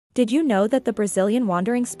Did you know that the Brazilian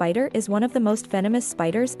wandering spider is one of the most venomous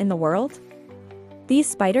spiders in the world? These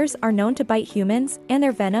spiders are known to bite humans, and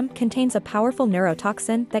their venom contains a powerful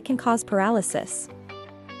neurotoxin that can cause paralysis.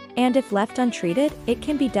 And if left untreated, it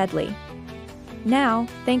can be deadly. Now,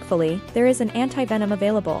 thankfully, there is an anti-venom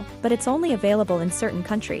available, but it's only available in certain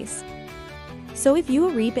countries. So if you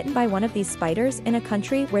are bitten by one of these spiders in a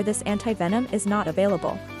country where this anti-venom is not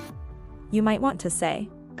available, you might want to say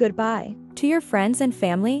goodbye to your friends and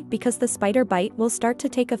family because the spider bite will start to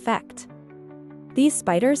take effect. These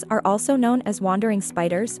spiders are also known as wandering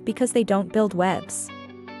spiders because they don't build webs.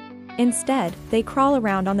 Instead, they crawl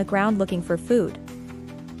around on the ground looking for food.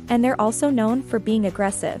 And they're also known for being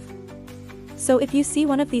aggressive. So if you see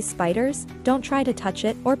one of these spiders, don't try to touch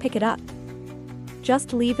it or pick it up.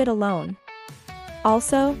 Just leave it alone.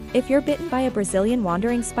 Also, if you're bitten by a Brazilian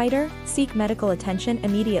wandering spider, seek medical attention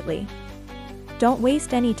immediately. Don't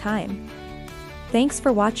waste any time. Thanks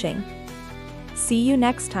for watching. See you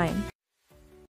next time.